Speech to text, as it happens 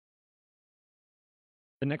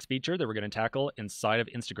The next feature that we're going to tackle inside of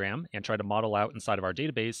Instagram and try to model out inside of our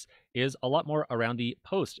database is a lot more around the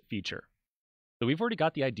post feature. So we've already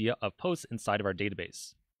got the idea of posts inside of our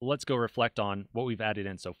database. Let's go reflect on what we've added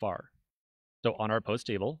in so far. So on our post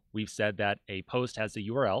table, we've said that a post has a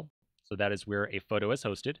URL, so that is where a photo is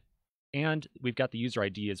hosted, and we've got the user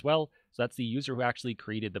ID as well, so that's the user who actually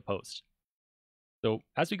created the post. So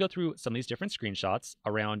as we go through some of these different screenshots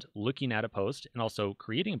around looking at a post and also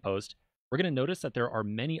creating a post, we're going to notice that there are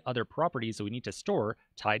many other properties that we need to store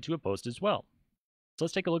tied to a post as well. So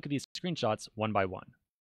let's take a look at these screenshots one by one.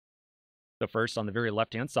 So first, on the very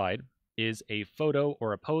left-hand side is a photo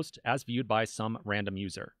or a post as viewed by some random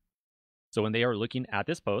user. So when they are looking at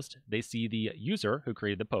this post, they see the user who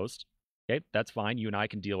created the post. Okay, that's fine. You and I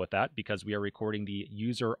can deal with that because we are recording the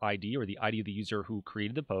user ID or the ID of the user who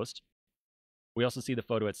created the post. We also see the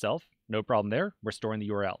photo itself. No problem there. We're storing the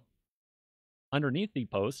URL. Underneath the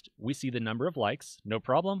post, we see the number of likes. No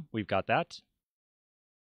problem. We've got that.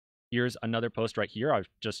 Here's another post right here. I'm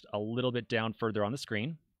just a little bit down further on the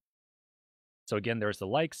screen. So again, there's the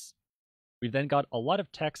likes. We've then got a lot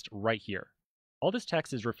of text right here. All this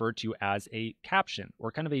text is referred to as a caption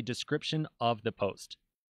or kind of a description of the post.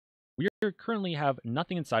 We currently have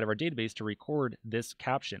nothing inside of our database to record this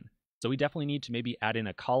caption. So we definitely need to maybe add in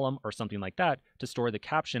a column or something like that to store the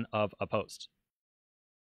caption of a post.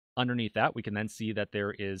 Underneath that, we can then see that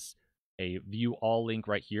there is a view all link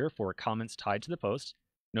right here for comments tied to the post.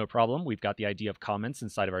 No problem. We've got the ID of comments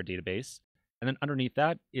inside of our database. And then underneath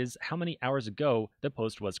that is how many hours ago the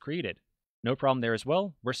post was created. No problem there as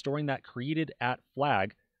well. We're storing that created at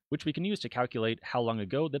flag, which we can use to calculate how long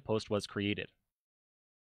ago the post was created.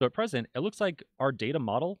 So at present, it looks like our data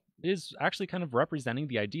model is actually kind of representing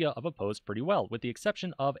the idea of a post pretty well, with the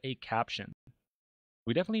exception of a caption.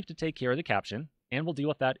 We definitely have to take care of the caption, and we'll deal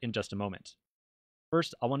with that in just a moment.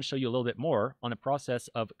 First, I want to show you a little bit more on the process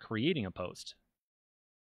of creating a post.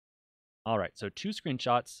 All right, so 2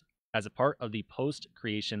 screenshots as a part of the post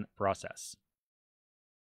creation process.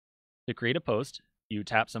 To create a post, you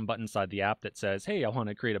tap some button inside the app that says, hey, I want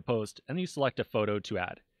to create a post, and then you select a photo to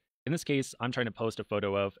add. In this case, I'm trying to post a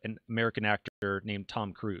photo of an American actor named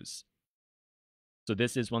Tom Cruise. So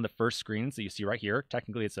this is one of the first screens that you see right here.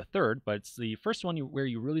 Technically, it's the third, but it's the first one where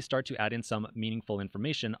you really start to add in some meaningful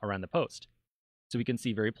information around the post. So we can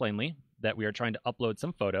see very plainly that we are trying to upload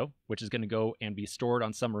some photo, which is going to go and be stored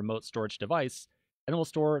on some remote storage device, and then we'll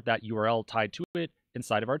store that URL tied to it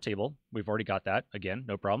inside of our table. We've already got that. Again,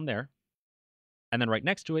 no problem there. And then right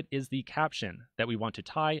next to it is the caption that we want to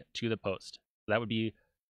tie to the post. So that would be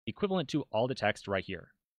equivalent to all the text right here.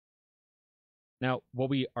 Now, what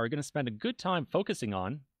we are going to spend a good time focusing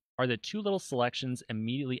on are the 2 little selections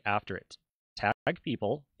immediately after it, tag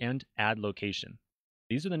people and add location.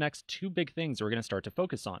 These are the next 2 big things we're going to start to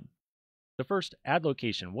focus on. The first, add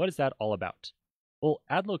location. What is that all about? Well,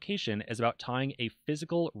 add location is about tying a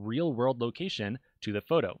physical real-world location to the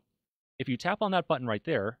photo. If you tap on that button right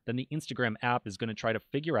there, then the Instagram app is going to try to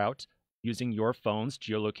figure out, using your phone's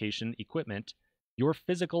geolocation equipment, your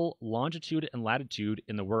physical longitude and latitude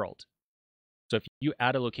in the world. So if you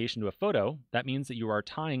add a location to a photo, that means that you are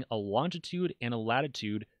tying a longitude and a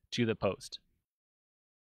latitude to the post.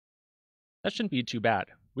 That shouldn't be too bad.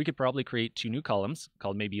 We could probably create 2 new columns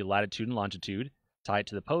called maybe latitude and longitude, tie it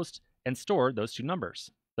to the post, and store those 2 numbers.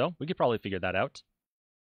 So we could probably figure that out.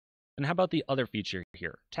 And how about the other feature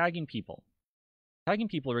here, tagging people? Tagging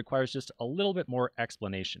people requires just a little bit more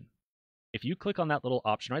explanation. If you click on that little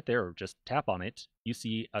option right there, or just tap on it, you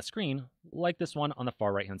see a screen like this one on the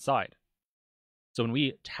far right-hand side. So when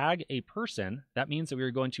we tag a person, that means that we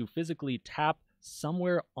are going to physically tap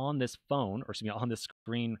somewhere on this phone, or on the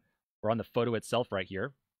screen, or on the photo itself right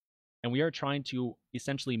here, and we are trying to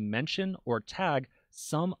essentially mention or tag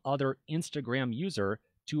some other Instagram user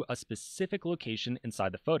to a specific location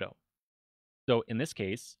inside the photo. So in this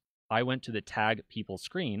case, I went to the tag people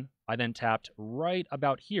screen, I then tapped right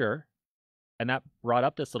about here, and that brought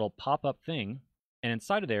up this little pop-up thing, and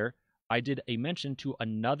inside of there, I did a mention to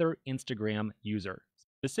another Instagram user,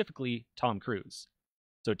 specifically Tom Cruise.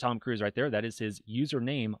 So Tom Cruise right there, that is his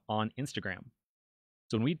username on Instagram.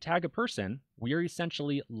 So when we tag a person, we are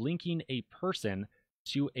essentially linking a person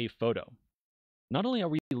to a photo. Not only are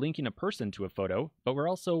we linking a person to a photo, but we're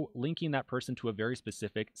also linking that person to a very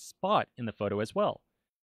specific spot in the photo as well.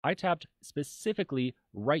 I tapped specifically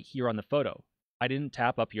right here on the photo. I didn't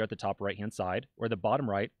tap up here at the top right-hand side, or the bottom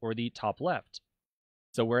right, or the top left.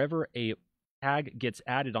 So wherever a tag gets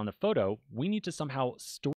added on the photo, we need to somehow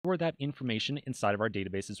store that information inside of our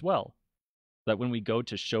database as well. So that when we go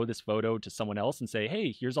to show this photo to someone else and say,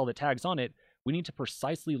 hey, here's all the tags on it, we need to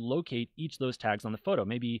precisely locate each of those tags on the photo.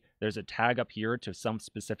 Maybe there's a tag up here to some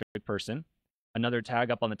specific person, another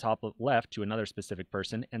tag up on the top left to another specific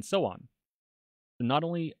person, and so on. So not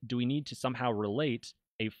only do we need to somehow relate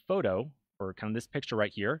a photo, or kind of this picture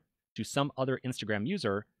right here, to some other Instagram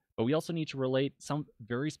user, but we also need to relate some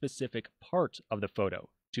very specific part of the photo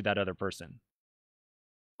to that other person.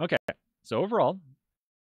 Okay, so overall,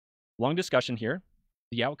 long discussion here.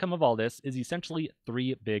 The outcome of all this is essentially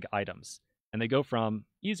 3 big items, and they go from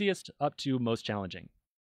easiest up to most challenging.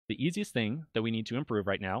 The easiest thing that we need to improve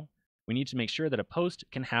right now, we need to make sure that a post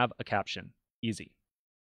can have a caption. Easy.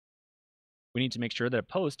 We need to make sure that a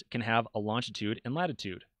post can have a longitude and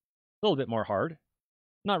latitude. A little bit more hard.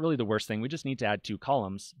 Not really the worst thing, we just need to add 2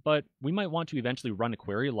 columns, but we might want to eventually run a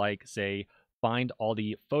query like, say, find all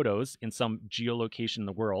the photos in some geolocation in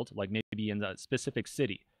the world, like maybe in a specific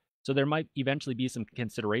city. So there might eventually be some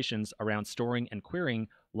considerations around storing and querying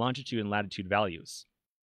longitude and latitude values.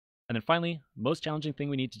 And then finally, most challenging thing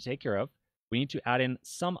we need to take care of, we need to add in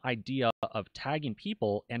some idea of tagging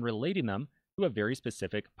people and relating them to a very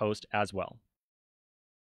specific post as well.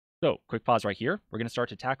 So, quick pause right here. We're going to start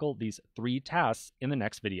to tackle these 3 tasks in the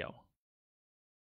next video.